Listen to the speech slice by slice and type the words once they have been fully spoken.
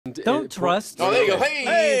Don't trust. Oh, there you go.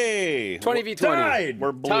 Hey! 20 v 20. Tied.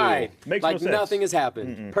 We're blue. Tied. Makes Like no sense. nothing has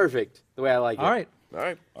happened. Perfect. The way I like it. All right. All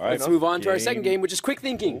right. Let's move on to our second game, which is quick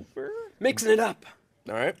thinking. Mixing it up.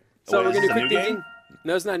 All right. So Wait, we're is going to this do a quick new thinking. game?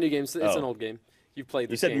 No, it's not a new game. It's Oh. an old game. You've played You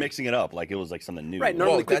this said game. mixing it up like it was like something new. Right,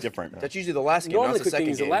 normally Well, quick, different. That's usually the last game, normally not the quick thinking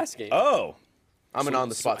second is the game. last game. Oh. I'm an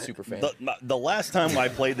on-the-spot super fan. The last time I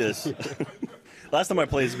played this, last time I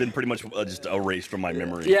played has been pretty much just erased from my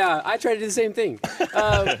memory. Yeah, I tried to do the same thing.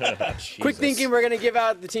 Quick thinking, we're going to give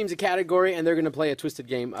out the teams a category, and they're going to play a twisted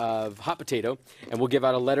game of hot potato. And we'll give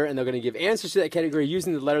out a letter, and they're going to give answers to that category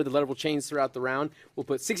using the letter. The letter will change throughout the round. We'll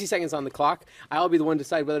put 60 seconds on the clock. I'll be the one to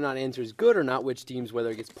decide whether or not an answer is good or not, which teams, whether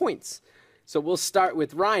it gets points. So we'll start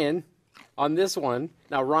with Ryan on this one.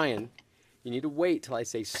 Now, Ryan, you need to wait till I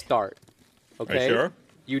say start. Okay? Are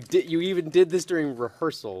you sure? You even did this during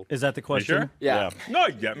rehearsal. Is that the You question? sure? Yeah. No,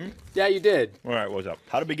 you get me. Yeah, you did. All right, what's up?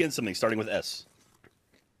 How to begin something starting with S.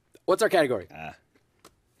 What's our category?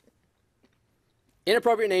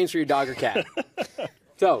 Inappropriate names for your dog or cat.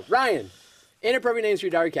 So, Ryan, inappropriate names for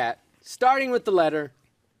your dog or cat, starting with the letter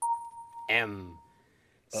M.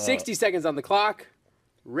 60 seconds on the clock.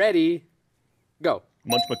 Ready, go.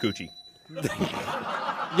 Munch Makuchi.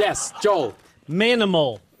 Yes, Joel.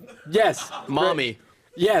 Manimal. Yes. Mommy.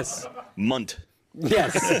 Yes. Munt.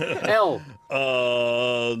 Yes. L.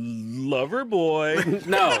 Lover boy.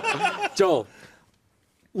 No. Joel.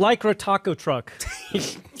 Lycra taco truck.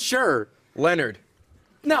 Sure. Leonard.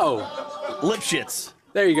 No. Lipschitz.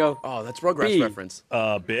 There you go. Oh, that's Rugrats B. reference.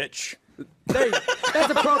 Bitch. There you,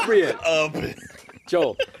 that's appropriate.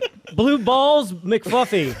 Joel. Blue balls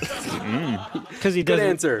McFluffy. Because he Good doesn't.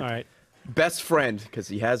 answer. All right. Best friend, because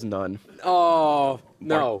he has none. Oh,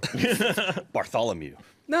 no. Bartholomew.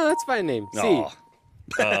 No, that's a fine name. C. Aw.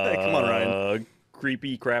 Come on, Ryan.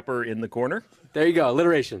 Creepy crapper in the corner. There you go.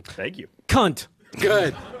 Alliteration. Thank you. Cunt.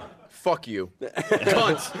 Good. Fuck you.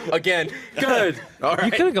 Cunt. Again. Good. All right.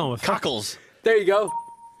 You could have gone with Cockles. There you go.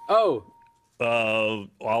 Oh.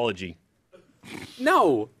 Ology.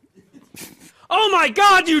 No. Oh my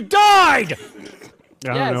God! You died.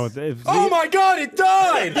 I Yes. don't know. Oh my God, it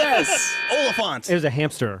died! Yes. Oliphant. It was a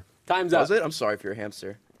hamster. Time's up. Was it? I'm sorry if you're a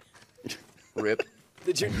hamster. Rip.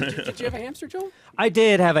 Did you have a hamster, Joel? I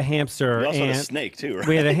did have a hamster. We also and had a snake, too, right?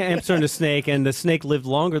 We had a hamster and a snake, and the snake lived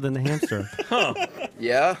longer than the hamster.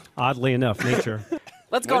 Yeah? Oddly enough, nature.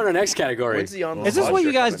 Let's go on to our next category. When's the on Is this what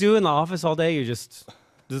you guys do in the office all day? You just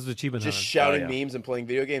this is achievement Just hunting. shouting Oh, yeah. memes and playing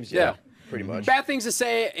video games? Yeah. Pretty much. Bad things to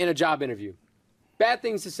say in a job interview. Bad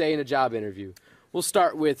things to say in a job interview. We'll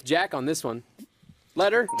start with Jack on this one.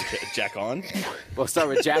 Letter. Jack on. We'll start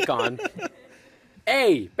with Jack on.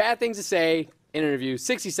 A. Bad things to say in an interview.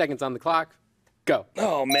 60 seconds on the clock. Go.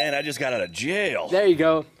 Oh, man, I just got out of jail. There you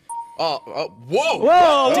go. Whoa! Whoa!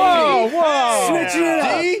 Whoa! Whoa! Switch it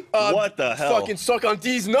up. D? What the hell? Fucking suck on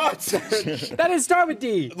D's nuts. That didn't start with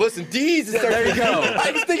D. Listen, D's is There you go.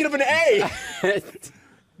 I was thinking of an A.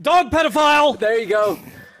 Dog pedophile! There you go.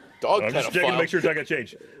 Dog I'm just checking to make sure it's not going to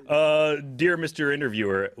change. Dear Mr.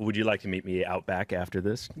 Interviewer, would you like to meet me out back after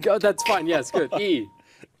this? Go. That's fine. Yes, good. E.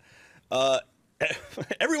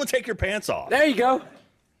 Everyone take your pants off. There you go.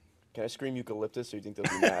 Can I scream eucalyptus or you think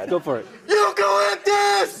they'll be mad? Go for it.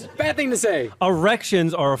 Eucalyptus! Bad thing to say.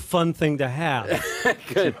 Erections are a fun thing to have.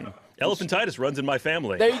 Good. Elephantitis runs in my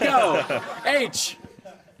family. There you go. H.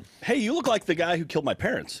 Hey, you look like the guy who killed my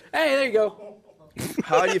parents. Hey, there you go.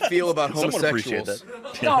 How do you feel about Someone appreciate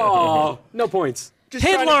homosexuals? that. Oh, no points. Just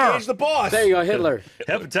trying Hitler! to engage the boss. There you go, Hitler.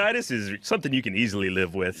 Hepatitis is something you can easily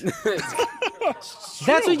live with.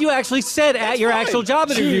 That's what you actually said at your fine. actual job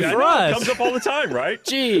interview I for know, it us. comes up all the time, right?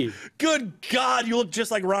 G. Good God, you look just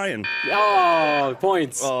like Ryan. Oh,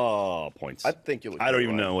 points. Oh, points. I think you look I don't good,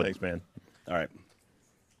 even Ryan. know what. Thanks, man. All right.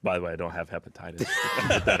 By the way, I don't have hepatitis.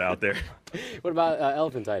 Put that out there. What about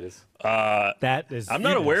elephantitis? That is. I'm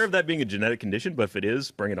not aware of that being a genetic condition, but if it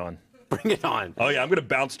is, bring it on. Bring it on. Oh, yeah, I'm going to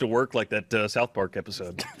bounce to work like that South Park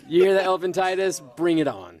episode. You hear the elephantitis? Bring it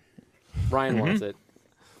on. Ryan wants it.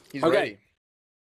 He's Okay. ready.